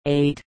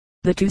8.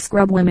 The two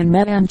scrub women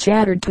met and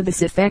chattered to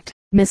this effect.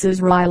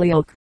 Mrs. Riley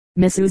Oak.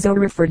 Mrs.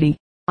 O'Rafferty.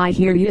 I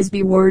hear yez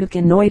be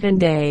workin' night and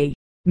day.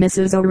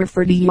 Mrs.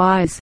 O'Rafferty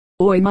yis.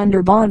 I'm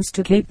under bonds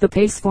to keep the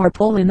pace for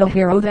pullin' the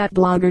hair o' that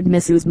blackguard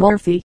Mrs.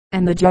 Murphy,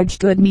 and the judge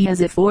stood me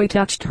as if I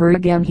touched her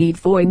again he'd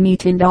fine me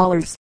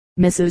 $10.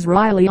 Mrs.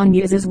 Riley on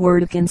yez is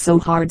workin' so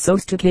hard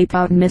so's to keep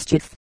out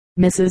mischief.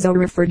 Mrs.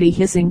 O'Rafferty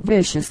hissing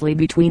viciously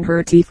between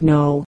her teeth.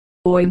 No,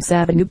 I'm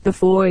savin' up the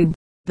fine.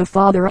 The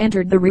father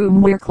entered the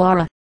room where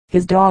Clara,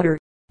 his daughter,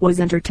 was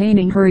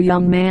entertaining her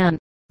young man.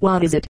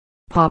 What is it,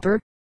 Popper?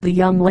 The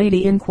young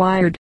lady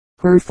inquired.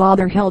 Her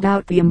father held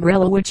out the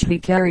umbrella which he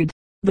carried.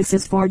 This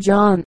is for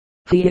John,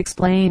 he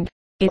explained.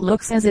 It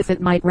looks as if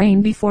it might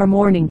rain before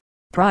morning.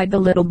 Pride. The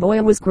little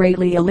boy was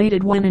greatly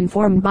elated when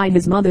informed by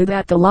his mother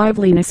that the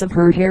liveliness of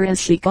her hair as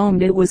she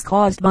combed it was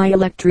caused by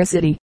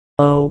electricity.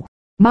 Oh,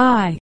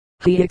 my,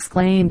 he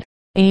exclaimed.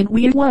 Ain't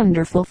we a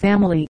wonderful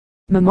family?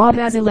 Mama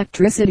has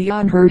electricity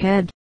on her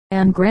head,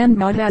 and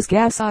Grandma has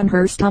gas on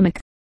her stomach.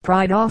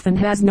 Pride often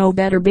has no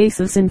better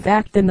basis in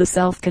fact than the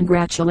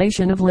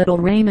self-congratulation of little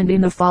Raymond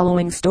in the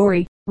following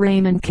story.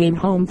 Raymond came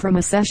home from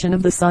a session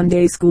of the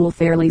Sunday school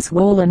fairly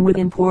swollen with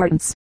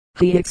importance.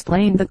 He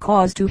explained the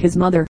cause to his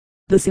mother.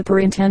 The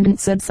superintendent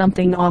said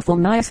something awful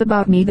nice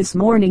about me this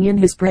morning in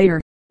his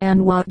prayer.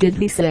 And what did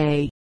he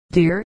say,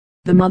 dear?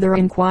 The mother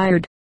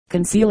inquired,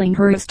 concealing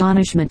her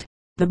astonishment.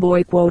 The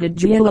boy quoted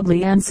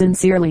gillibly and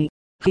sincerely.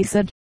 He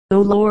said, "O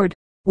Lord,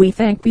 we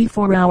thank thee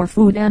for our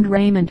food and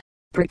raiment."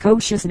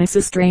 Precociousness.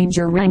 A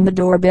stranger rang the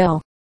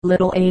doorbell.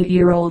 Little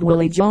 8-year-old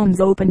Willie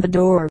Jones opened the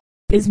door.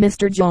 Is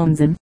Mr.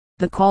 Jones in?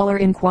 The caller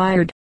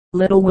inquired.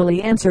 Little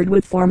Willie answered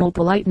with formal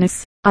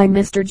politeness, I'm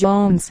Mr.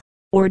 Jones.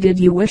 Or did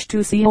you wish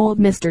to see old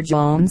Mr.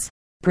 Jones?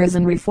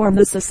 Prison reform.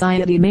 The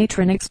society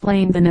matron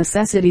explained the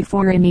necessity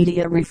for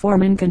immediate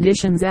reform in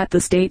conditions at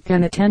the state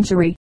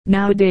penitentiary.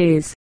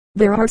 Nowadays,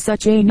 there are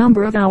such a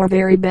number of our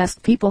very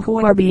best people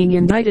who are being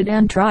indicted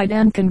and tried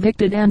and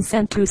convicted and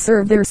sent to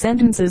serve their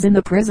sentences in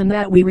the prison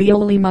that we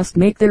really must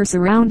make their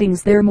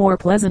surroundings there more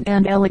pleasant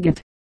and elegant.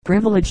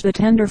 Privilege. The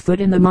tenderfoot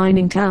in the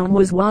mining town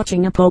was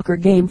watching a poker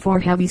game for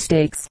heavy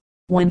stakes,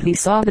 when he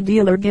saw the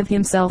dealer give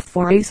himself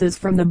 4 aces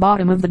from the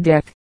bottom of the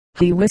deck.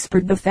 He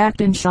whispered the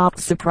fact in shocked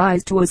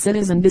surprise to a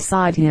citizen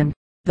beside him.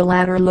 The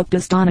latter looked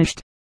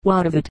astonished.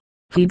 What of it?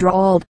 He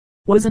drawled.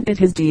 Wasn't it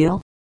his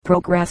deal?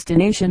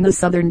 Procrastination. The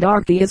southern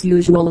darky is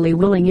usually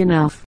willing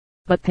enough,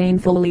 but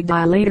painfully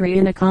dilatory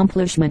in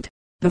accomplishment.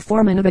 The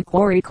foreman of a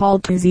quarry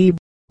called to Zeeb,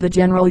 the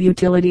general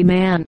utility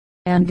man,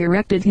 and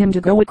directed him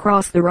to go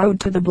across the road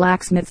to the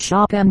blacksmith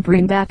shop and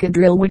bring back a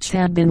drill which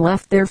had been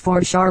left there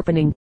for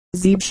sharpening.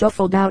 Zeeb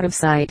shuffled out of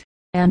sight,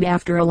 and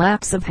after a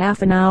lapse of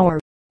half an hour,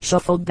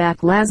 shuffled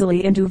back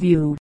lazily into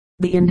view.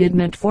 The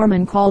indignant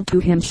foreman called to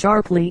him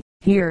sharply,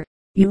 Here,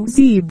 you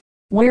Zeeb,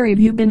 where have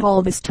you been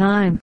all this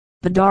time?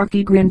 The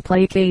darky grinned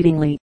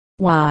placatingly.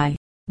 Why,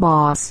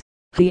 boss,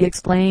 he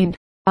explained,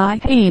 I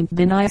hain't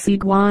been icy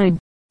gwine.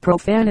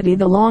 Profanity.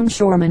 The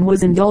longshoreman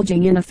was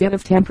indulging in a fit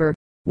of temper,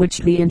 which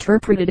he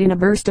interpreted in a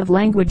burst of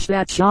language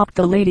that shocked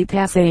the lady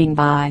passing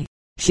by.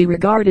 She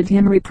regarded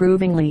him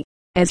reprovingly,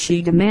 as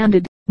she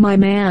demanded, My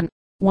man,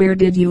 where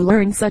did you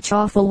learn such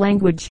awful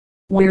language?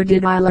 Where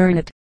did I learn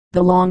it?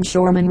 The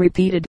longshoreman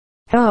repeated,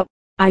 Huh,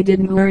 I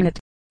didn't learn it.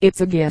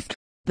 It's a gift.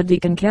 The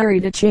deacon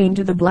carried a chain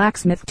to the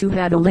blacksmith to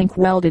have a link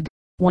welded.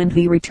 When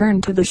he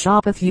returned to the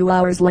shop a few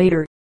hours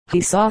later,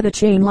 he saw the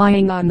chain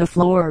lying on the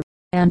floor,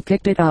 and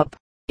picked it up.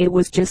 It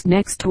was just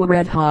next to a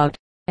red hot,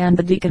 and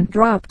the deacon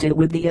dropped it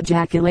with the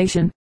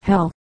ejaculation,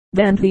 Hell.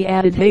 Then he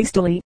added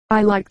hastily,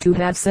 I like to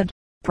have said,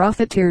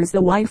 profiteers.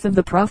 The wife of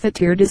the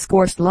profiteer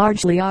discoursed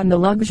largely on the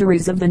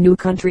luxuries of the new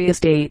country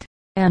estate,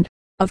 and,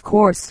 of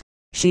course,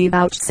 she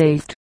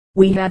vouchsafed,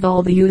 we had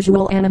all the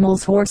usual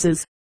animals,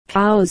 horses,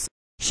 cows,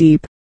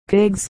 sheep,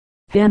 pigs,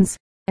 hens,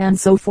 and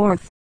so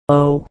forth.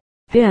 Oh,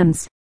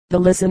 hens, the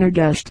listener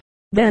gushed.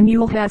 Then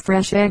you'll have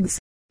fresh eggs.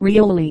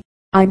 Really,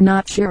 I'm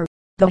not sure.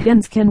 The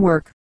hens can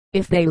work,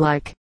 if they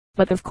like,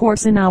 but of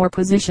course in our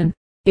position,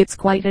 it's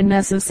quite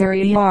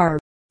unnecessary or,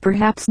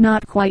 perhaps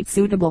not quite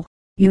suitable.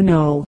 You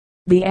know,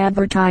 the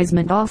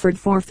advertisement offered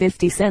for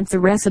 50 cents a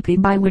recipe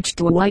by which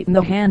to whiten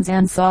the hands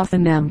and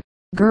soften them.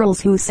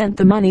 Girls who sent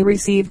the money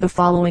received the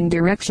following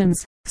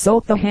directions.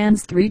 Soak the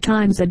hands 3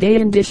 times a day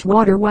in dish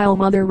water while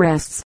mother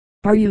rests.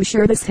 Are you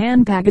sure this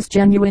handbag is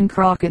genuine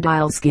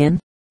crocodile skin?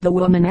 The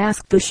woman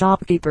asked the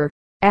shopkeeper.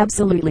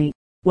 Absolutely,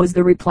 was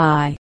the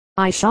reply.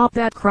 I shop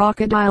that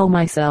crocodile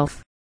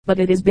myself, but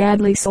it is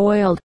badly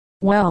soiled.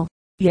 Well,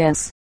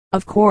 yes,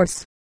 of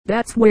course,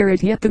 that's where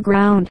it hit the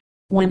ground,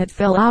 when it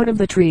fell out of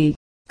the tree.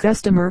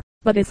 Customer,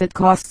 but if it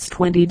costs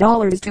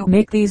 $20 to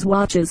make these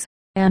watches,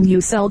 and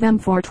you sell them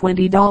for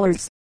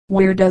 $20,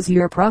 where does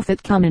your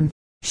profit come in?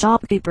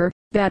 Shopkeeper,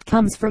 that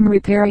comes from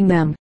repairing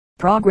them.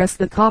 Progress.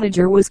 The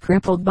cottager was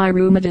crippled by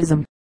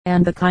rheumatism,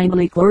 and the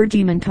kindly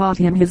clergyman taught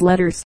him his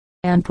letters,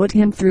 and put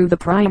him through the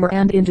primer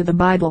and into the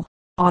Bible.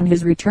 On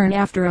his return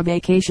after a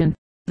vacation,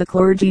 the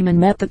clergyman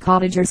met the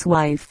cottager's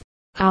wife.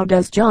 How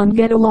does John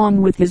get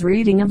along with his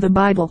reading of the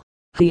Bible?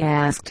 He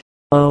asked.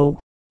 Oh,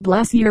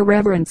 Bless your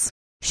reverence,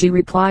 she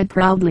replied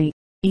proudly.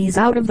 He's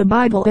out of the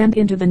Bible and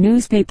into the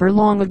newspaper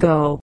long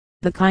ago.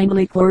 The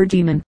kindly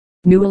clergyman,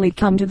 newly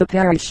come to the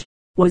parish,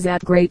 was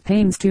at great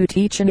pains to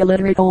teach an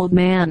illiterate old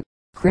man,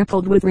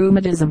 crippled with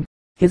rheumatism,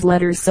 his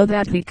letters so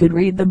that he could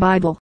read the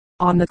Bible.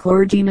 On the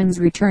clergyman's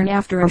return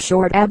after a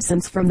short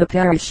absence from the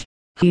parish,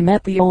 he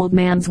met the old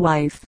man's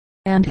wife.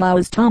 "And how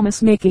is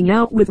Thomas making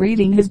out with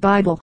reading his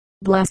Bible?"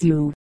 "Bless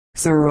you,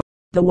 sir,"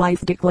 the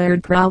wife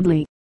declared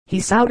proudly,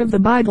 "he's out of the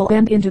Bible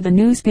and into the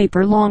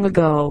newspaper long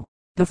ago."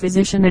 The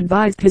physician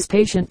advised his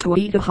patient to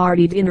eat a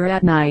hearty dinner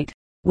at night,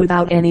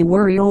 without any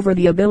worry over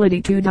the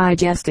ability to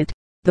digest it.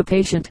 The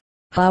patient,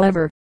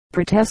 however,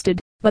 protested,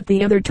 "But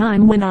the other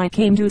time when I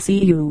came to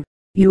see you,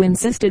 you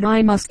insisted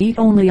I must eat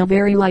only a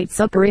very light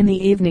supper in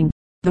the evening."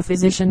 The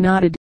physician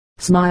nodded,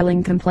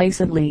 smiling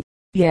complacently.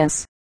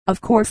 "Yes, of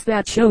course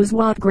that shows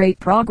what great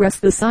progress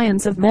the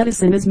science of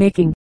medicine is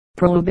making."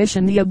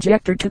 Prohibition. The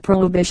objector to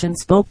prohibition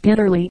spoke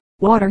bitterly.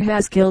 "Water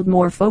has killed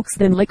more folks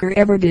than liquor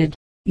ever did."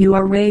 "You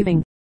are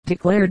raving,"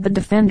 declared the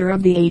defender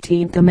of the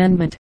 18th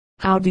Amendment.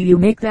 "How do you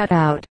make that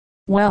out?"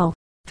 "Well,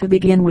 to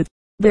begin with,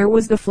 there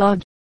was the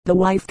flood." The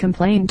wife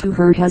complained to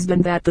her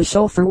husband that the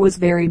chauffeur was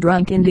very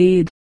drunk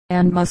indeed,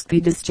 and must be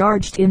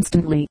discharged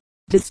instantly.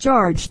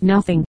 "Discharged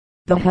nothing,"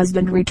 the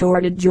husband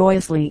retorted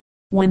joyously.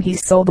 "When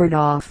he's sobered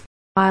off,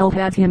 I'll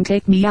have him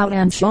take me out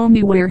and show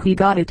me where he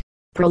got it."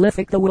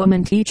 Prolific. The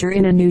woman teacher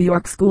in a New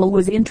York school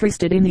was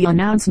interested in the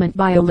announcement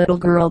by a little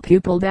girl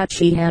pupil that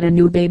she had a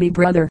new baby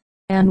brother.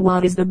 "And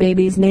what is the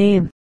baby's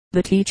name?"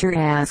 the teacher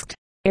asked.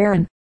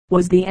 "Aaron,"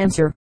 was the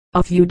answer.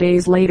 A few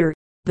days later,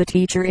 the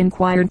teacher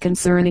inquired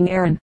concerning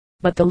Aaron,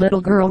 but the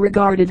little girl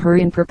regarded her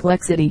in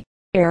perplexity.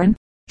 "Aaron,"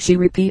 she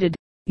repeated.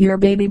 "Your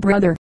baby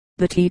brother,"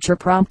 the teacher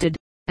prompted.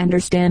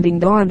 Understanding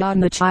dawned on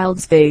the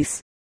child's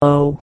face.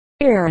 "Oh,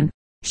 Aaron,"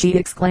 she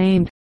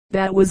exclaimed,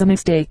 "that was a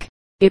mistake.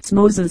 It's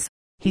Moses.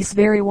 He's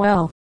very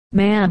well,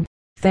 ma'am.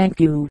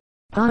 Thank you."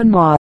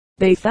 "Panma."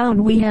 They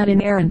found we had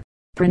in Aaron.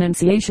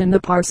 Pronunciation. The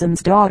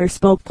parson's daughter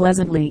spoke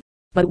pleasantly,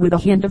 but with a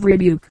hint of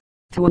rebuke,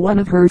 to one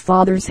of her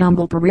father's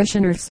humble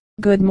parishioners.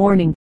 "Good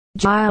morning,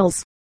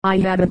 Giles. I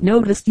hadn't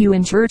noticed you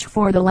in church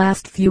for the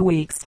last few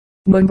weeks."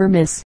 "Mumber,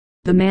 miss,"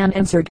 the man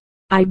answered.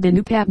 "I've been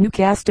up at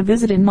Newcastle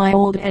visitin' my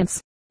old aunts,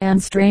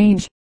 and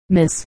strange,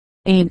 miss,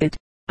 ain't it?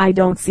 I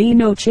don't see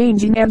no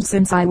change in 'em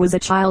since I was a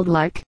child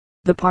like."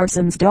 The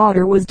parson's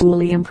daughter was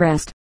duly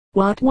impressed.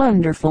 "What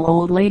wonderful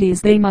old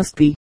ladies they must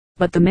be."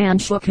 But the man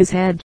shook his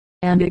head,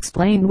 and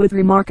explained with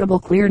remarkable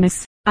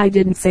clearness. "I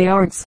didn't say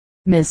aunts,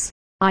 miss.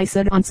 I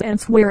said aunts,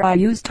 aunts where I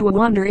used to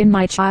wander in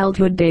my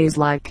childhood days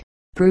like."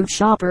 "Fruit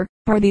shopper,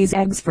 are these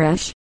eggs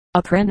fresh?"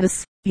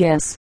 "Apprentice,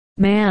 yes,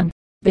 ma'am."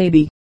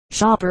 "Baby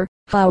shopper,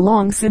 how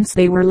long since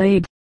they were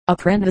laid?"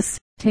 "Apprentice,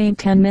 'tain't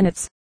 10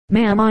 minutes,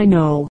 ma'am. I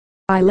know.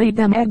 I laid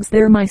them eggs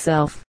there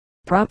myself."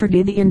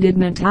 Property. The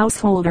indignant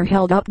householder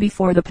held up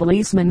before the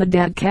policeman the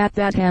dead cat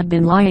that had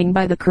been lying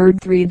by the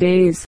curb 3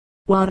 days.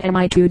 "What am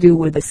I to do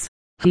with this?"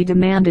 he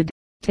demanded.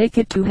 "Take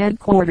it to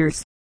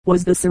headquarters,"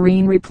 was the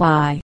serene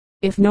reply.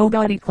 "If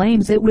nobody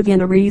claims it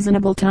within a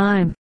reasonable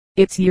time,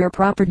 it's your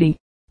property."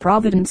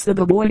 Providence.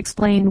 The boy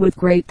explained with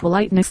great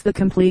politeness the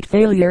complete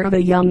failure of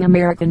a young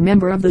American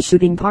member of the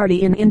shooting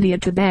party in India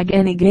to bag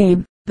any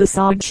game. The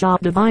sod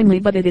shot divinely,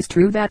 but it is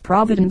true that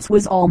Providence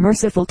was all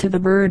merciful to the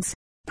birds.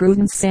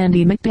 Prudence.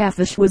 Sandy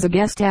McTavish was a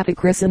guest at a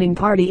christening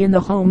party in the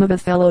home of a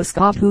fellow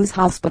Scot whose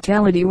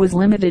hospitality was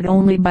limited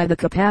only by the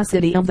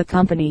capacity of the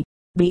company.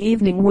 The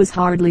evening was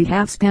hardly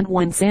half spent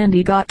when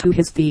Sandy got to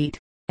his feet,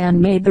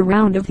 and made the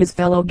round of his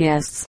fellow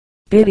guests,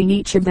 bidding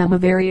each of them a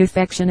very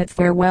affectionate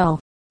farewell.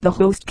 The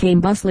host came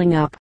bustling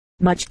up,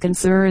 much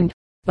concerned.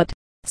 "But,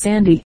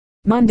 Sandy,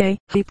 Monday,"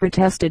 he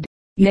protested.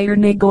 "You're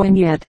nae going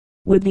yet,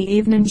 with the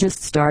evening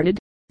just started?"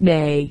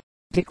 "Nay,"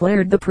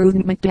 declared the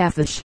prudent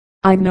McTavish,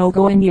 "I'm no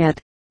going yet,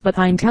 but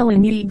I'm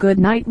telling ye good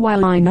night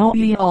while I know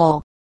ye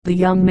all." The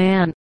young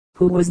man,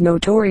 who was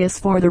notorious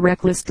for the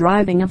reckless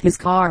driving of his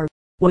car,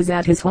 was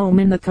at his home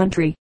in the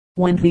country,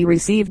 when he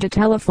received a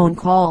telephone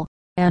call,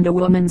 and a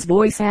woman's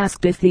voice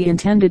asked if he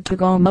intended to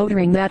go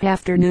motoring that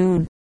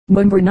afternoon.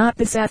 "Mumber, not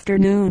this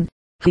afternoon,"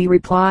 he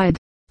replied.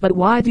 "But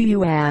why do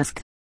you ask?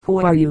 Who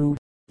are you?"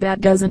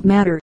 "That doesn't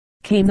matter,"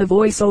 came the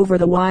voice over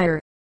the wire.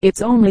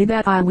 "It's only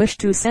that I wish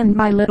to send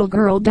my little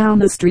girl down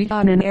the street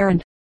on an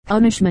errand."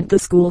 Punishment. The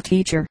school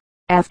teacher,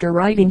 after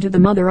writing to the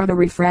mother of a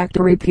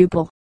refractory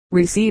pupil,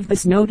 received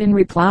this note in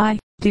reply: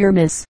 "Dear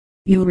Miss,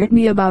 you writ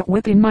me about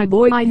whipping my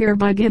boy. I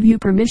hereby give you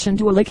permission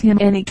to lick him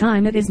any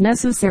time it is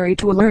necessary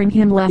to learn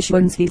him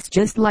lessons. He's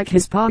just like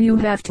his pa. You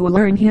have to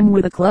learn him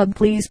with a club.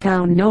 Please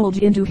pound knowledge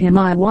into him.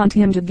 I want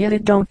him to get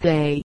it. Don't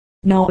pay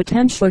no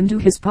attention to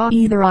his pa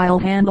either. I'll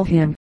handle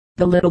him."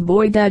 The little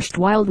boy dashed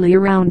wildly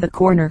around the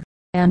corner,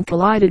 and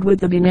collided with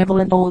the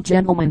benevolent old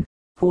gentleman,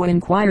 who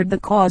inquired the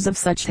cause of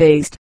such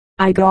haste.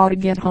 "I gotta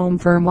get home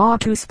for ma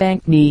to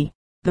spank me,"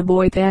 the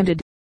boy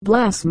panted.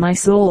 "Bless my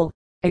soul,"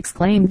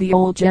 exclaimed the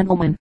old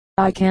gentleman,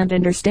 "I can't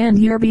understand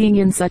your being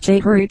in such a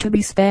hurry to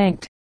be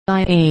spanked."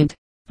 "I ain't,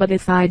 but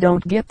if I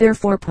don't get there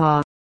for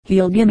pa,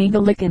 he'll gimme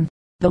the lickin'."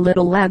 The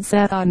little lad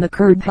sat on the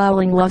curb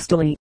howling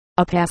lustily.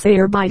 A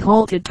passer-by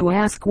halted to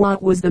ask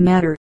what was the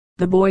matter.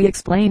 The boy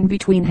explained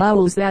between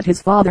howls that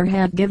his father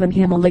had given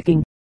him a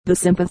licking. The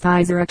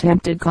sympathizer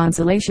attempted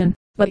consolation.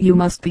 But you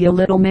must be a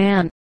little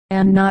man,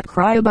 and not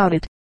cry about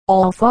it.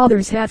 All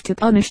fathers have to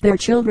punish their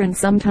children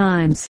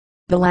sometimes.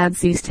 The lad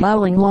ceased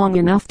howling long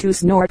enough to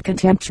snort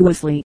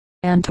contemptuously,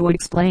 and to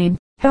explain,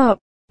 "Hup,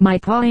 my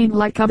pa ain't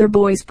like other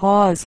boys'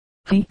 paws.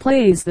 He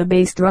plays the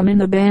bass drum in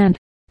the band."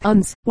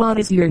 "Huns, what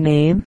is your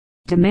name?"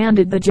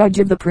 demanded the judge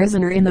of the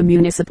prisoner in the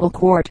municipal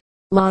court.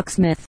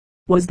 "Locksmith,"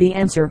 was the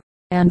answer,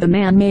 and the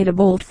man made a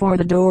bolt for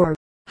the door.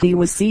 He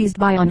was seized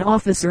by an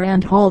officer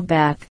and hauled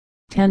back.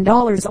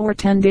 $10 or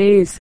 10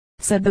 days,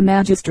 said the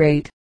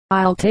magistrate.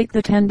 "I'll take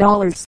the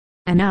 $10,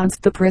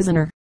 announced the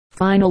prisoner.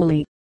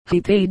 Finally,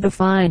 he paid the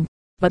fine,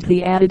 but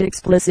he added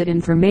explicit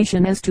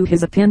information as to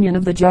his opinion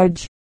of the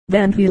judge.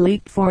 Then he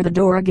leaped for the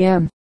door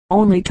again,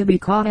 only to be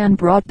caught and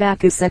brought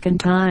back a second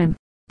time.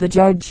 The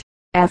judge,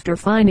 after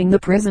fining the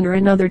prisoner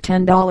another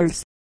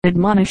 $10,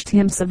 admonished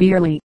him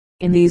severely,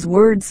 in these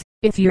words: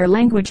 "If your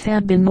language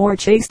had been more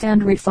chaste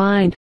and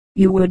refined,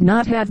 you would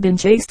not have been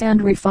chaste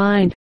and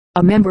refined."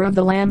 A member of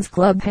the Lambs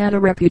Club had a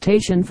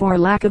reputation for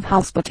lack of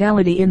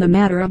hospitality in the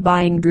matter of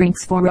buying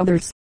drinks for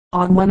others.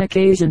 On one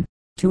occasion,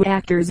 2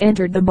 actors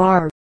entered the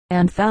bar,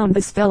 and found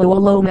this fellow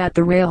alone at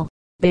the rail.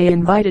 They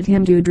invited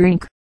him to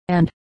drink,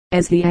 and,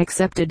 as he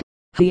accepted,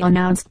 he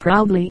announced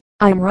proudly,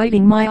 "I'm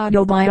writing my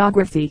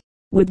autobiography,"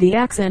 with the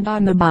accent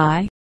on the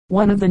 "by."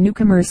 One of the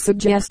newcomers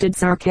suggested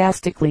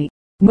sarcastically,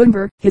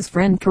 "Mumber," his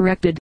friend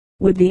corrected,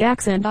 with the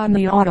accent on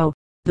the auto.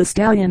 The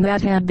stallion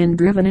that had been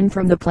driven in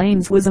from the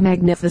plains was a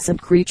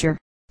magnificent creature,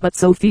 but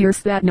so fierce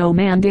that no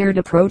man dared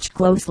approach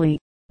closely.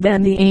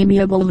 Then the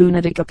amiable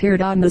lunatic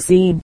appeared on the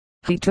scene.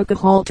 He took a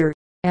halter,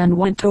 and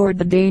went toward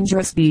the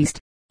dangerous beast,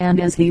 and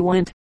as he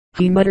went,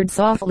 he muttered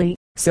softly,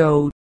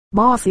 "So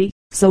bossy,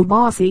 so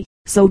bossy,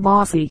 so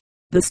bossy."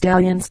 The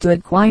stallion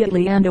stood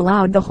quietly and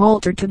allowed the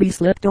halter to be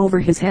slipped over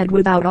his head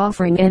without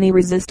offering any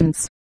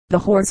resistance. The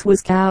horse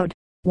was cowed.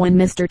 When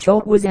Mr.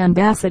 Choate was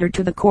ambassador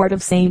to the court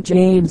of St.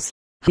 James,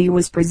 he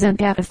was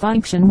present at a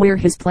function where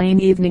his plain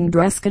evening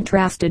dress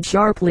contrasted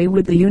sharply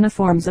with the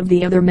uniforms of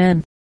the other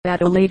men.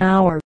 At a late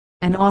hour,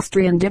 an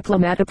Austrian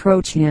diplomat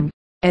approached him,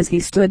 as he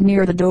stood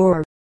near the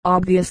door,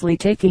 obviously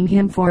taking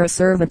him for a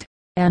servant,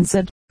 and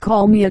said,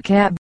 "Call me a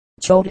cab."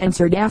 Choate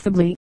answered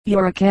affably,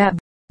 "You're a cab,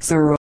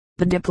 sir."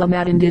 The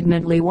diplomat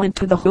indignantly went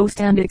to the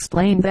host and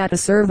explained that a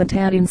servant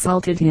had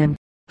insulted him.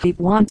 "He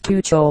want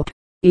to Choate."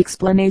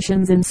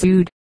 Explanations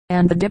ensued,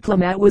 and the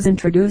diplomat was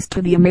introduced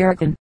to the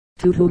American,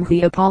 to whom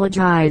he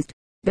apologized.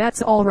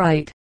 "That's all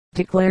right,"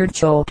 declared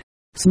Choate,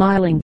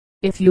 smiling.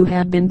 "If you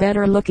had been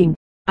better looking,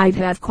 I'd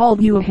have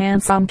called you a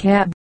hansom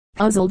cab."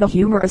 Puzzle. The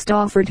humorist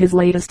offered his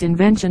latest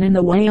invention in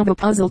the way of a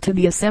puzzle to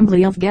the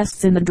assembly of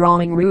guests in the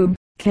drawing room.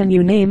 "Can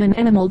you name an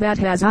animal that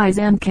has eyes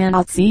and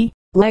cannot see,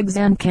 legs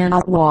and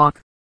cannot walk,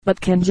 but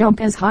can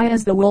jump as high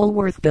as the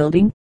Woolworth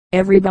Building?"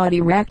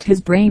 Everybody racked his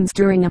brains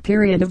during a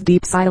period of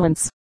deep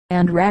silence,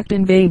 and racked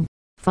in vain.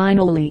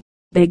 Finally,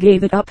 they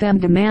gave it up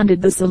and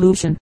demanded the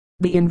solution.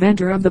 The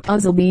inventor of the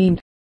puzzle beamed.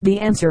 "The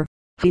answer,"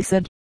 he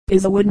said,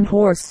 "is a wooden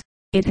horse.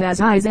 It has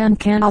eyes and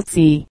cannot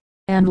see,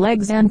 and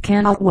legs and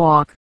cannot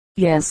walk."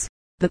 "Yes,"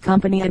 the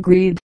company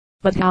agreed,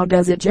 "but how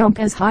does it jump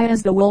as high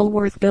as the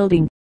Woolworth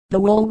Building?"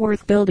 "The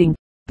Woolworth Building,"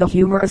 the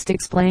humorist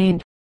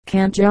explained,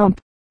 "can't jump."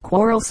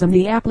 Quarrelsome.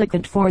 The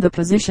applicant for the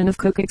position of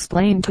cook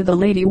explained to the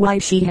lady why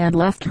she had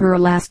left her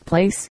last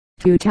place.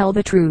 "To tell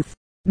the truth,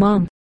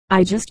 Mum,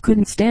 I just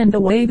couldn't stand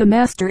the way the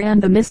master and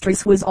the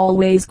mistress was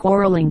always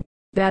quarreling.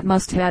 That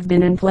must have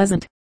been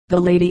unpleasant." The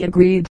lady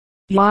agreed.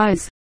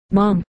 "Yas,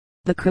 Mum,"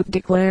 the cook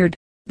declared,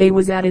 "they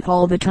was at it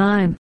all the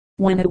time.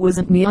 When it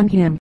wasn't me on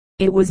him,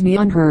 it was me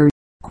on her."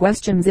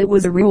 Questions. It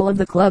was a rule of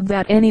the club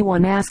that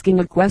anyone asking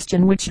a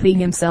question which he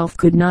himself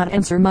could not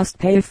answer must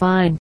pay a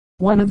fine.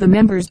 One of the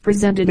members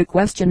presented a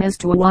question as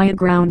to why a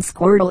ground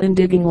squirrel in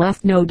digging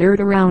left no dirt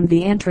around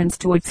the entrance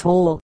to its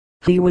hole.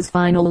 He was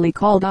finally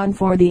called on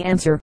for the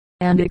answer,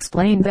 and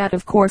explained that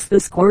of course the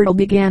squirrel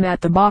began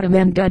at the bottom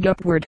and dug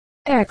upward.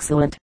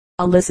 "Excellent,"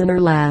 a listener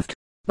laughed.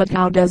 "But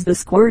how does the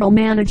squirrel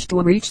manage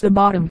to reach the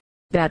bottom?"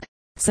 "That,"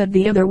 said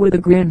the other with a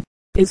grin,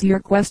 "is your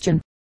question."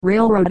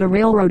 Railroad. A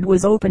railroad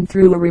was opened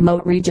through a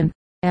remote region,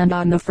 and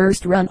on the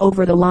first run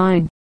over the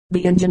line,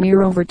 the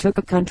engineer overtook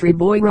a country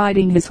boy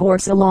riding his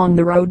horse along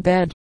the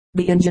roadbed.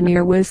 The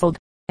engineer whistled,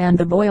 and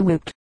the boy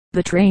whooped.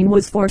 The train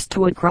was forced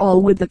to a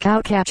crawl with the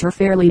cowcatcher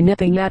fairly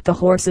nipping at the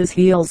horse's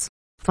heels.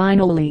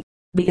 Finally,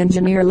 the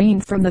engineer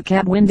leaned from the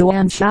cab window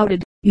and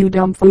shouted, "You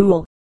dumb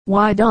fool!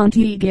 Why don't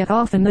ye get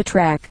off in the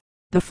track?"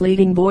 The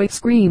fleeting boy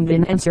screamed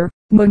in answer,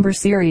 "Mumber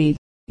Siri,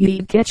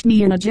 ye'd catch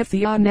me in a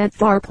jiffy on that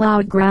far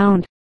plowed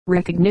ground."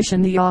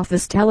 Recognition. The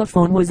office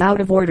telephone was out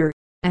of order.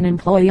 An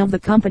employee of the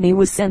company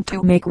was sent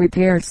to make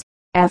repairs.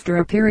 After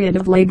a period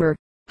of labor,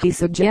 he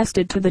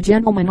suggested to the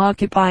gentleman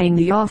occupying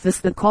the office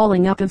the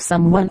calling up of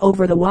someone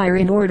over the wire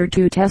in order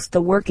to test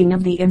the working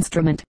of the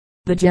instrument.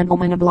 The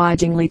gentleman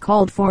obligingly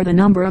called for the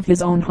number of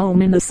his own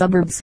home in the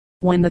suburbs.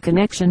 When the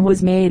connection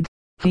was made,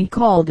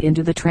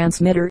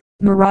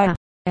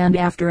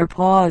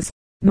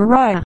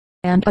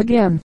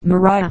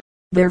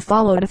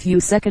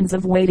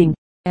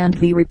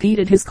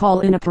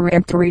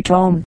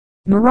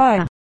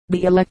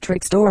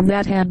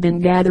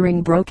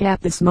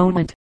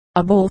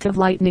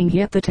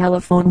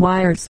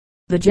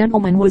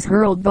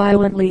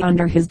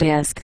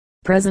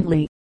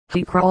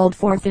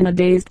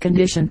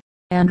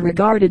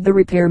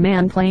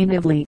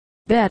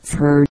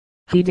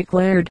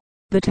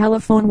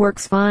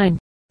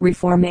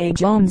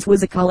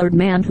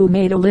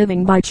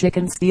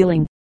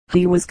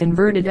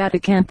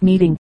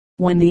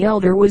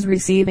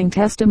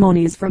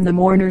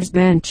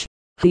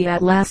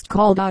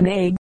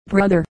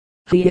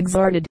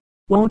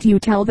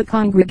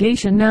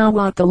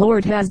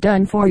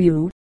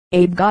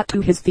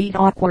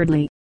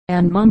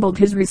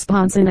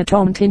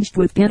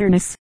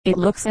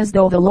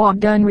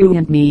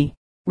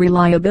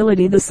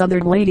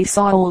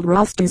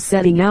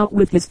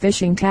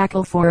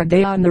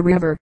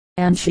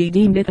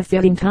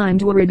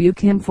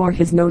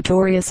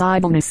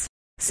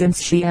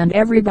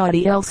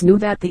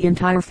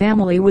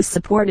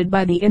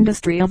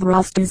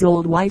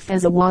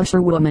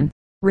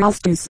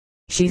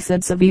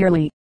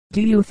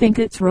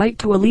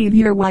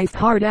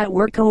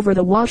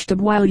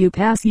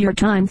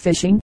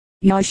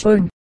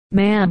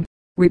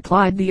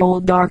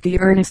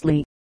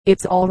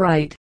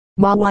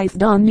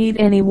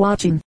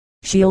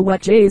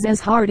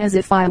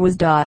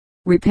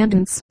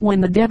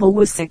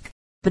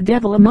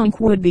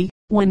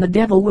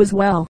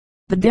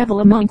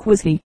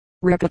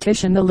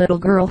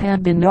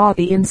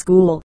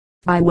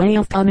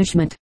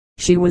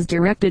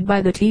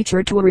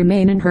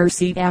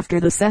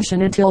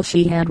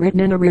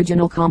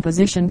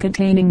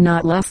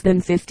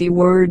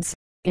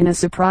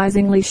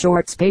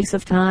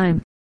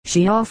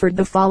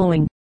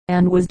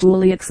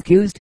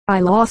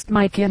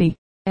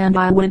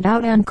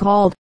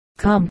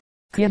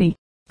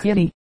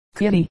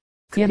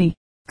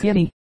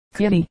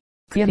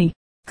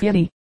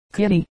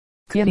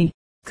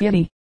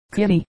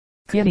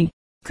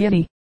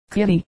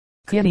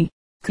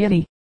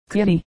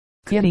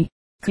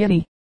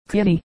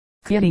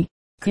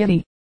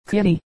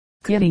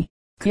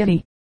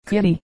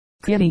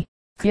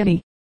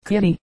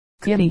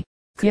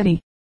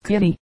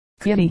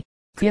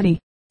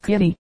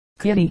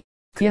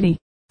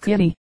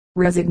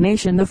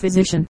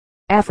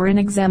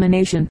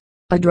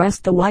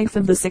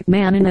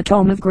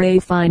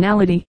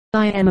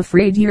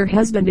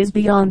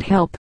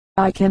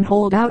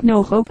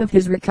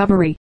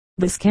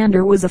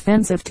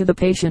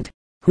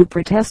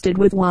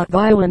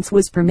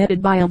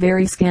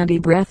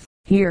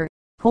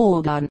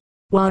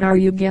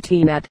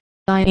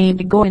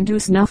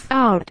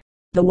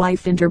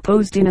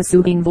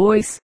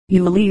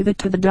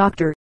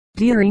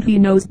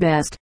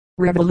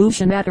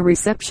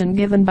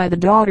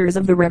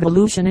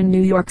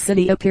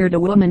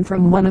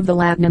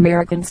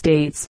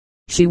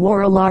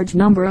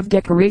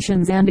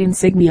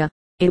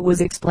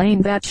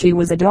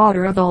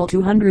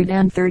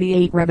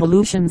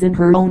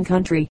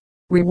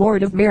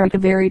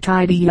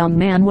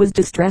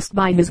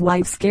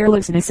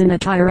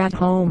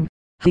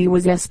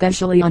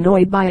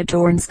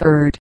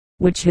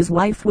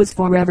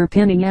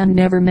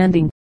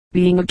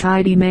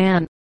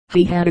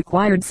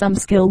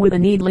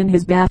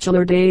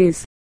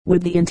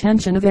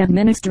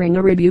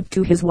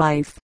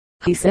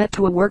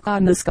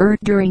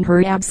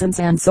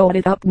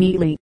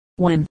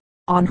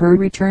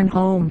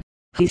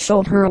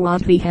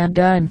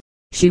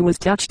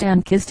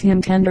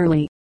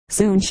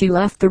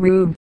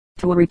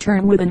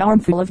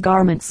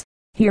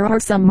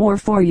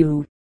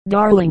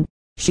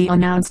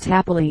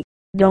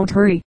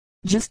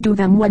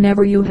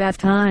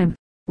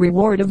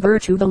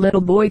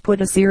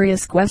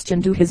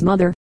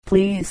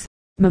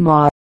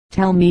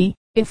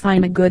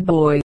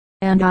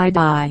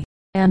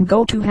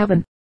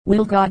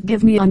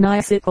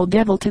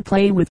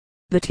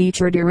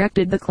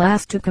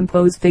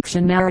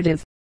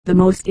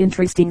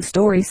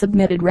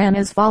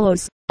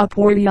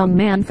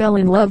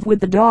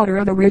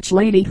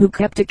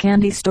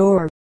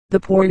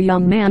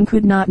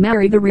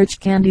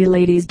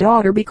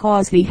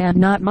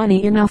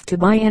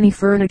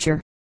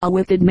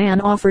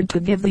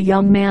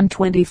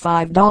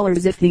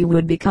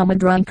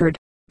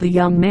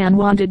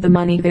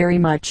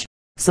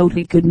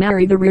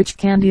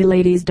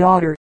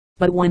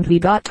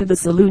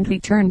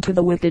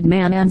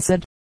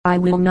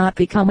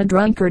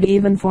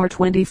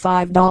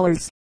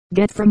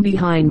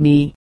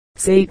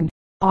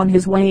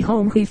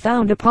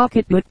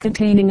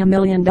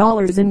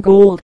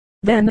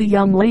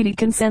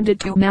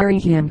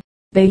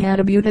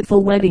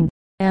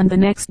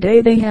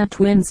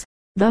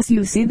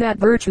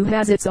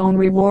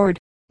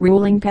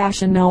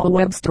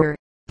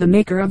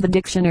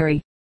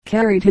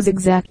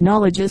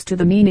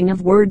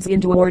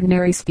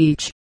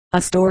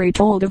 A story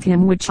told of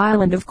him which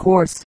island of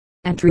course,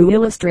 and true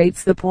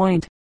illustrates the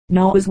point.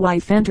 Noah's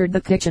wife entered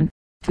the kitchen,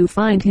 to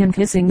find him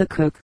kissing the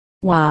cook.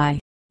 "Why,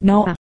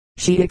 Noah,"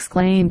 she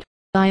exclaimed,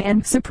 "I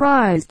am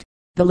surprised."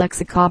 The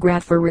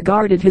lexicographer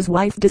regarded his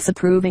wife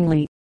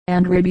disapprovingly,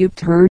 and rebuked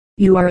her.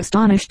 "You are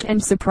astonished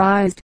and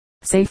surprised.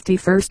 Safety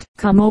first.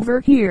 Come over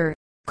here,"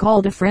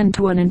 called a friend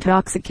to an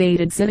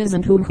intoxicated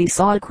citizen whom he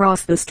saw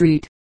across the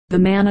street. The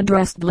man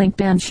addressed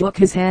blinked and shook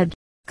his head.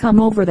 "Come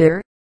over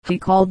there," he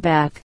called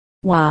back.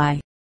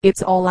 "Why,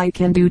 it's all I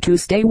can do to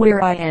stay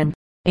where I am."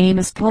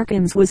 Amos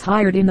Parkins was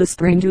hired in the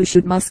spring to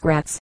shoot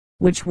muskrats,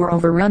 which were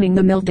overrunning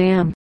the mill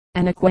dam.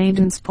 An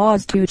acquaintance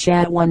paused to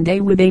chat one day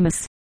with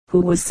Amos,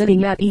 who was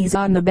sitting at ease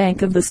on the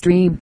bank of the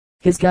stream,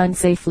 his gun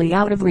safely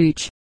out of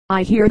reach.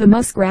 "I hear the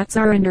muskrats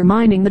are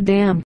undermining the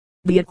dam,"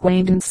 the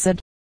acquaintance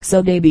said.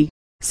 So they be.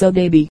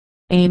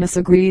 Amos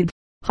agreed.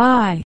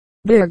 "Hi,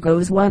 there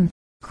goes one,"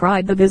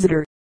 cried the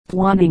visitor,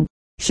 pointing.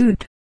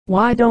 "Shoot."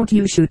 "Why don't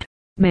you shoot,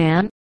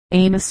 man?"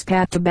 Amos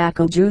spat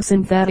tobacco juice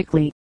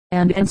emphatically,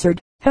 and answered,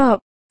 "Help,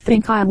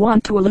 think I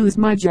want to lose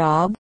my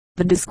job?"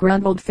 The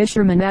disgruntled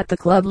fisherman at the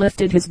club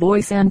lifted his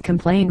voice and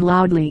complained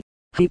loudly.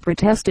 He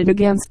protested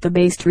against the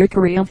base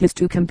trickery of his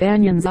two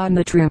companions on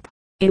the trip.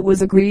 It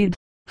was agreed,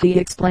 he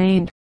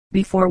explained,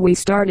 before we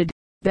started,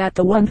 that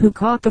the one who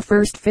caught the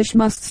first fish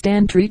must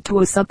stand treat to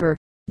a supper.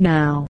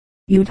 Now,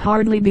 you'd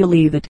hardly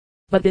believe it,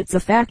 but it's a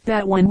fact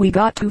that when we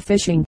got to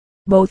fishing,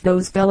 both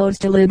those fellows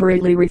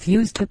deliberately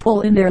refused to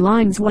pull in their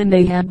lines when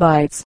they had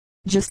bites,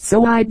 just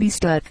so I'd be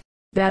stuck.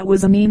 That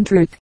was a mean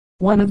trick,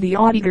 one of the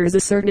auditors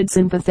asserted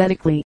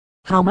sympathetically.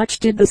 "How much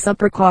did the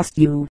supper cost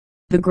you?"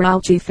 The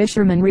grouchy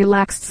fisherman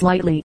relaxed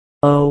slightly.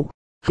 "Oh,"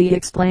 he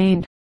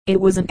explained, "it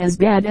wasn't as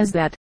bad as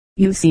that.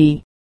 You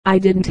see, I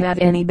didn't have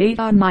any bait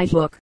on my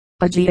hook."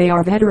 A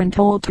GAR veteran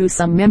told to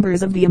some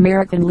members of the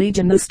American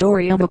Legion the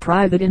story of a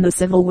private in the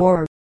Civil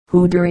War,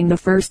 who during the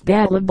first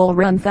battle of Bull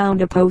Run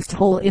found a post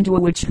hole into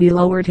which he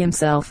lowered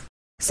himself,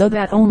 so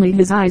that only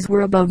his eyes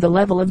were above the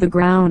level of the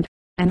ground.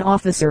 An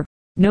officer,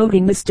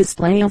 noting this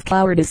display of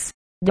cowardice,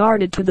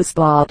 darted to the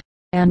spot,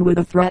 and with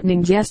a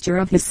threatening gesture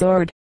of his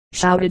sword,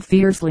 shouted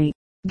fiercely,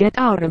 "Get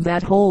out of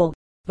that hole!"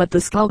 But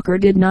the skulker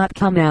did not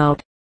come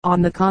out.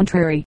 On the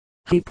contrary,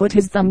 he put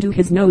his thumb to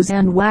his nose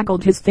and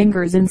waggled his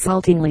fingers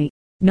insultingly.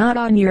 "Not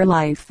on your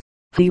life,"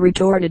 he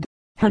retorted.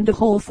 "Hunt a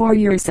hole for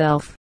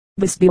yourself.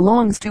 This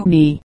belongs to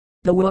me."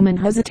 The woman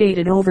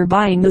hesitated over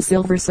buying the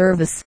silver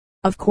service.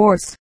 "Of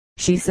course,"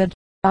 she said,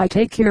 "I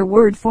take your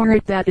word for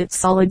it that it's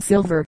solid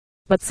silver,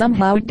 but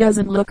somehow it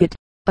doesn't look it.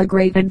 A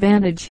great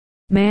advantage,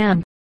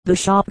 ma'am," the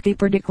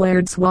shopkeeper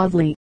declared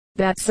suavely.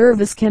 "That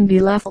service can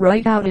be left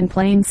right out in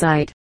plain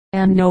sight,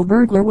 and no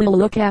burglar will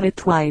look at it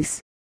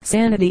twice.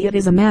 Sanity. It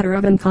is a matter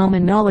of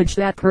uncommon knowledge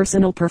that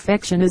personal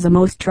perfection is a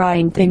most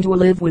trying thing to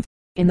live with.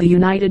 In the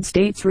United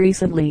States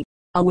recently,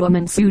 a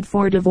woman sued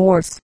for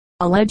divorce,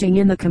 alleging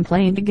in the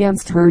complaint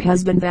against her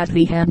husband that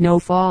he had no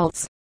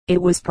faults.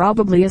 It was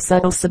probably a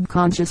subtle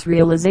subconscious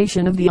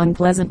realization of the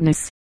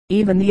unpleasantness,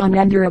 even the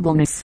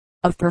unendurableness,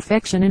 of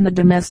perfection in the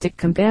domestic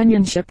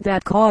companionship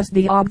that caused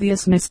the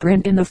obvious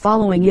misprint in the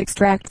following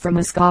extract from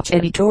a Scotch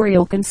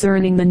editorial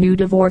concerning the new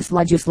divorce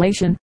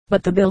legislation.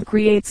 But the bill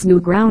creates new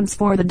grounds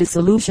for the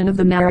dissolution of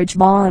the marriage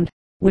bond,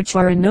 which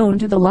are unknown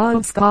to the law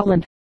of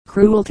Scotland.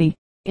 Cruelty,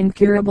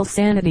 incurable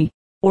sanity,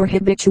 or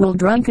habitual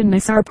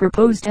drunkenness are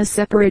proposed as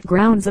separate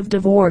grounds of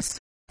divorce.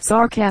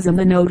 Sarcasm.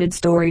 The noted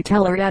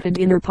storyteller at a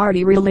dinner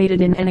party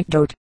related an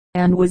anecdote,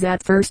 and was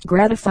at first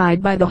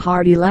gratified by the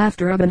hearty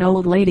laughter of an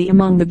old lady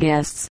among the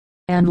guests,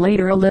 and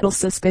later a little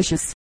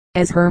suspicious,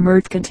 as her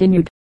mirth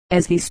continued.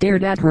 As he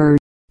stared at her,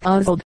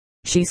 puzzled,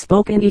 she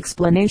spoke in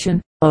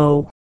explanation.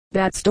 "Oh,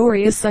 that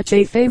story is such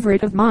a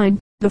favorite of mine.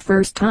 The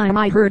first time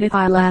I heard it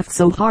I laughed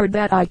so hard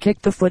that I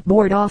kicked the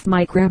footboard off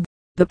my crib."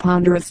 The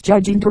ponderous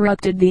judge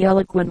interrupted the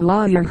eloquent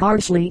lawyer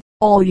harshly.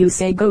 "All you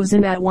say goes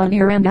in at one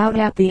ear and out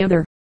at the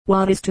other.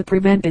 What is to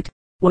prevent it?"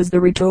 was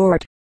the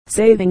retort.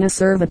 Saving a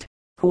servant,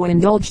 who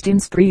indulged in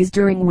sprees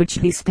during which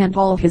he spent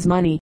all his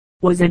money,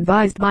 was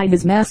advised by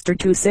his master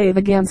to save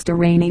against a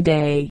rainy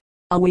day.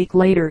 A week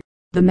later,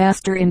 the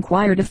master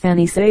inquired if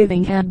any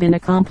saving had been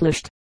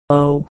accomplished.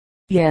 "Oh,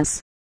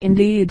 yes,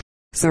 indeed,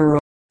 sir,"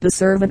 the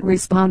servant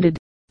responded.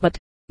 "But,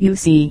 you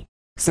see,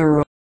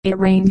 sir, it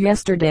rained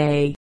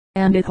yesterday,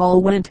 and it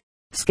all went."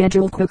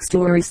 Schedule. Cook's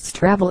tourists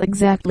travel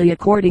exactly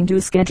according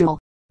to schedule.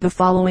 The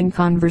following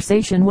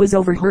conversation was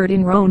overheard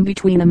in Rome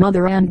between a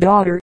mother and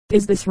daughter.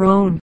 "Is this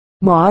Rome,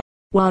 Ma?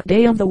 What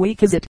day of the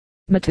week is it,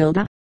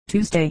 Matilda?"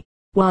 "Tuesday."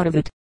 "What of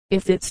it?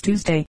 If it's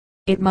Tuesday,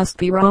 it must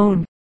be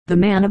Rome." The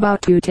man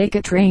about to take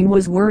a train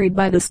was worried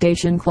by the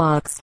station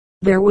clocks.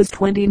 There was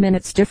 20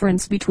 minutes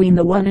difference between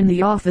the one in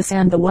the office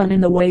and the one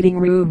in the waiting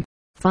room.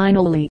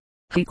 Finally,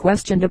 he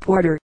questioned a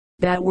porter.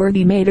 That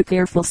worthy made a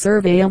careful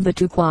survey of the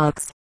two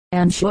clocks,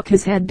 and shook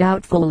his head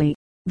doubtfully.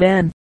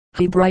 Then,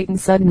 he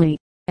brightened suddenly,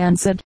 and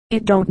said,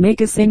 "It don't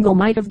make a single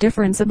mite of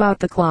difference about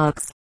the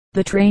clocks.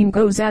 The train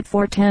goes at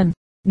 4:10,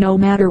 no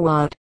matter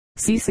what."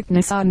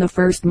 Seasickness. On the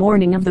first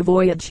morning of the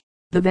voyage,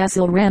 the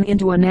vessel ran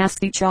into a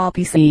nasty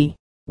choppy sea,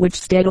 which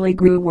steadily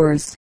grew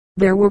worse.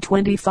 There were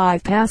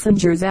 25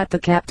 passengers at the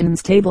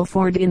captain's table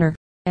for dinner,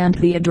 and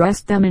he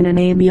addressed them in an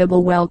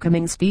amiable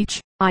welcoming speech.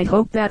 I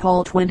hope that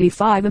all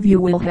 25 of you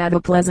will have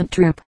a pleasant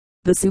trip.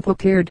 The soup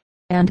appeared,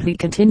 and he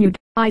continued,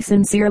 I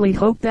sincerely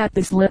hope that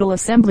this little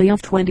assembly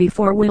of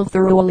 24 will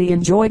thoroughly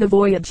enjoy the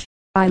voyage.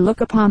 I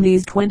look upon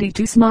these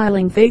 22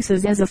 smiling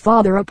faces as a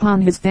father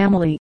upon his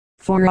family,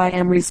 for I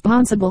am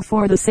responsible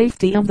for the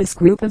safety of this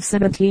group of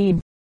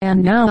 17.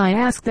 And now I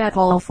ask that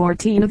all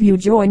 14 of you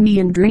join me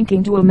in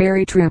drinking to a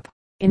merry trip.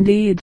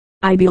 Indeed,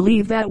 I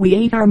believe that we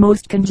eight are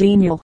most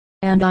congenial,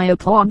 and I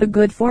applaud the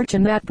good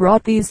fortune that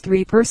brought these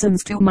 3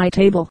 persons to my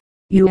table.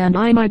 You and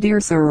I, my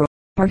dear sir,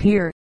 are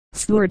here.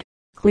 Steward,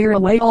 clear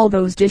away all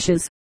those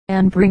dishes,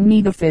 and bring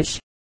me the fish.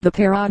 The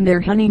pair on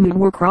their honeymoon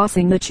were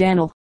crossing the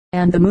channel,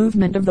 and the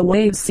movement of the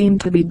waves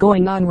seemed to be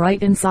going on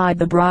right inside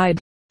the bride.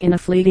 In a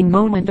fleeting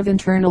moment of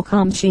internal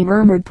calm she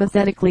murmured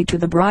pathetically to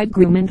the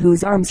bridegroom in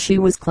whose arms she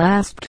was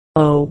clasped,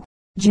 Oh,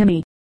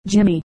 Jimmy,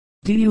 Jimmy,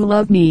 do you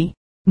love me,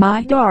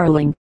 my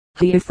darling?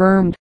 He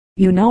affirmed,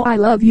 You know I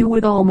love you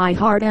with all my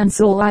heart and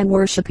soul. I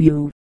worship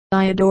you.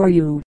 I adore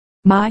you,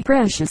 my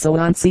precious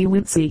Oancy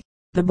Wootsy.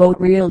 The boat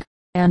reeled,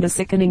 and a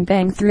sickening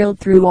pang thrilled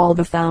through all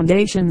the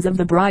foundations of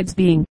the bride's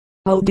being.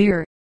 Oh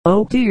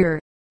dear,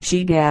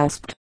 she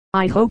gasped.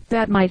 I hoped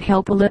that might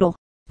help a little,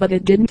 but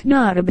it didn't,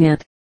 not a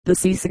bit. The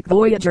seasick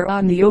voyager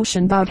on the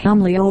ocean bowed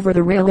humbly over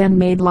the rail and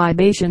made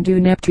libation to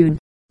Neptune.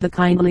 The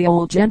kindly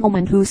old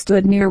gentleman who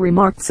stood near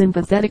remarked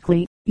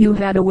sympathetically, You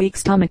had a weak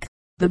stomach.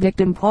 The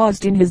victim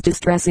paused in his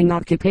distressing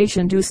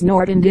occupation to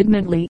snort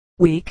indignantly,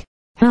 Weak?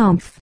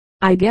 Humph!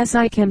 I guess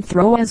I can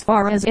throw as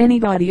far as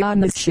anybody on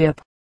this ship.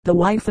 The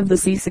wife of the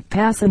seasick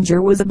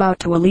passenger was about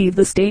to leave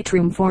the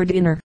stateroom for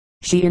dinner.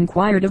 She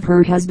inquired of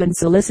her husband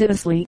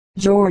solicitously,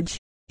 George,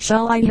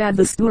 shall I have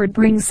the steward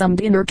bring some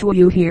dinner to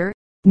you here?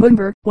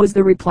 Mumber, was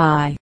the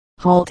reply,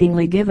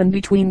 haltingly given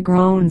between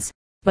groans.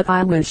 But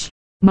I wish,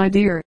 my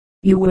dear,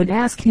 you would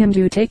ask him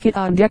to take it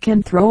on deck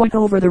and throw it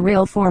over the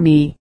rail for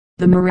me.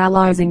 The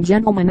moralizing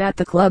gentleman at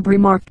the club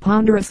remarked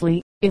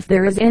ponderously, If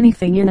there is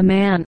anything in a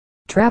man,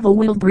 travel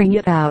will bring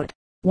it out.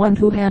 One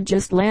who had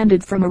just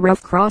landed from a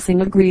rough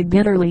crossing agreed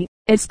bitterly,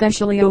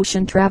 especially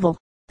ocean travel.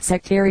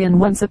 Sectarian.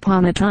 Once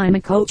upon a time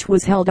a coach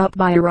was held up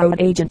by a road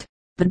agent.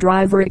 The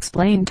driver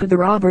explained to the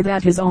robber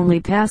that his only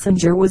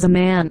passenger was a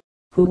man,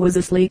 who was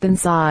asleep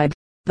inside.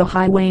 The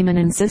highwayman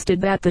insisted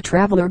that the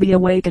traveler be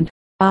awakened.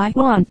 I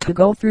want to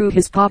go through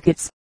his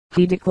pockets,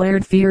 he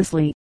declared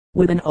fiercely,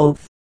 with an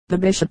oath. The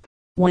bishop,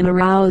 when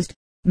aroused,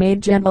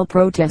 made gentle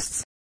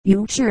protests.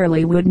 You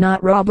surely would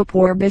not rob a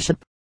poor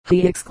bishop,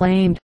 he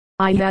exclaimed.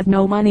 I had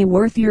no money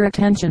worth your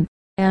attention,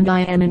 and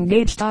I am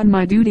engaged on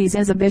my duties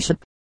as a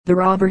bishop. The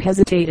robber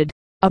hesitated.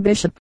 A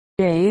bishop,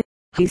 eh?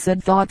 He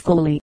said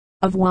thoughtfully.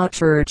 Of what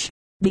church?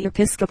 The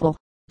Episcopal.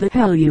 The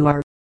hell you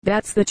are.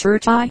 That's the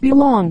church I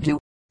belong to.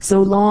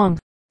 So long,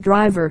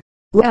 driver.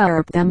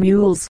 Larp them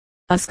mules.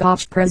 A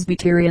Scotch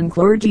Presbyterian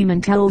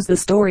clergyman tells the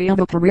story of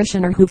a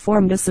parishioner who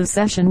formed a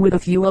secession with a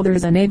few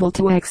others unable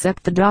to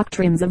accept the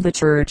doctrines of the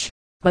church.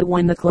 But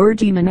when the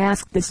clergyman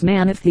asked this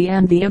man if he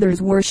and the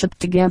others worshipped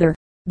together,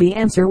 the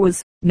answer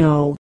was,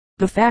 no.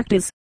 The fact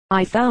is,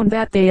 I found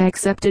that they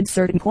accepted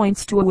certain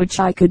points to which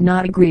I could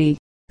not agree,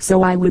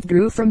 so I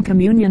withdrew from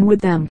communion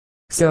with them.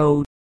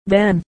 So,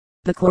 then,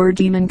 the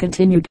clergyman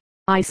continued,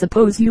 I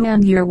suppose you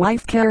and your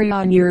wife carry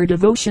on your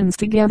devotions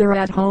together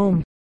at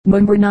home.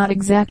 Mumber, not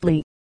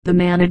exactly, the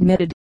man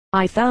admitted.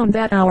 I found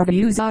that our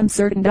views on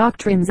certain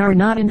doctrines are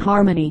not in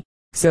harmony,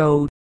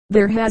 so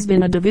there has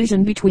been a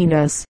division between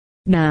us.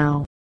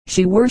 Now,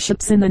 she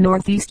worships in the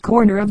northeast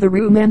corner of the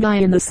room and I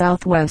in the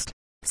southwest.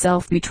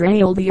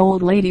 Self-betrayal. The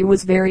old lady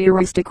was very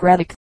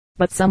aristocratic,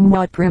 but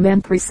somewhat prim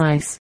and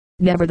precise.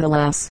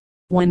 Nevertheless,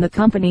 when the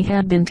company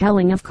had been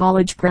telling of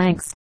college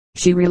pranks,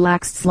 she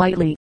relaxed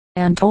slightly,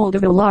 and told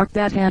of a lark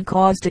that had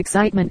caused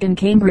excitement in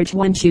Cambridge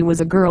when she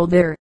was a girl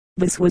there.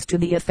 This was to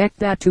the effect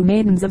that 2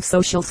 maidens of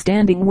social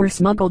standing were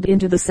smuggled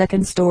into the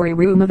second-story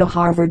room of a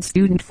Harvard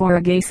student for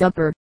a gay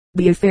supper.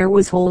 The affair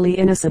was wholly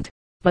innocent,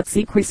 but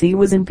secrecy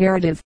was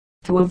imperative,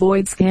 to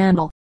avoid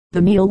scandal.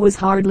 The meal was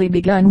hardly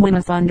begun when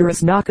a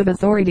thunderous knock of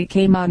authority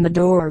came on the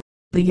door.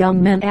 The young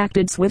men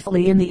acted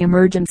swiftly in the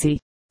emergency.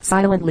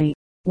 Silently,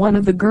 one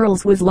of the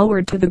girls was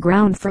lowered to the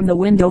ground from the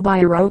window by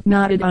a rope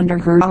knotted under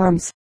her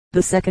arms.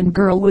 The second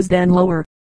girl was then lower,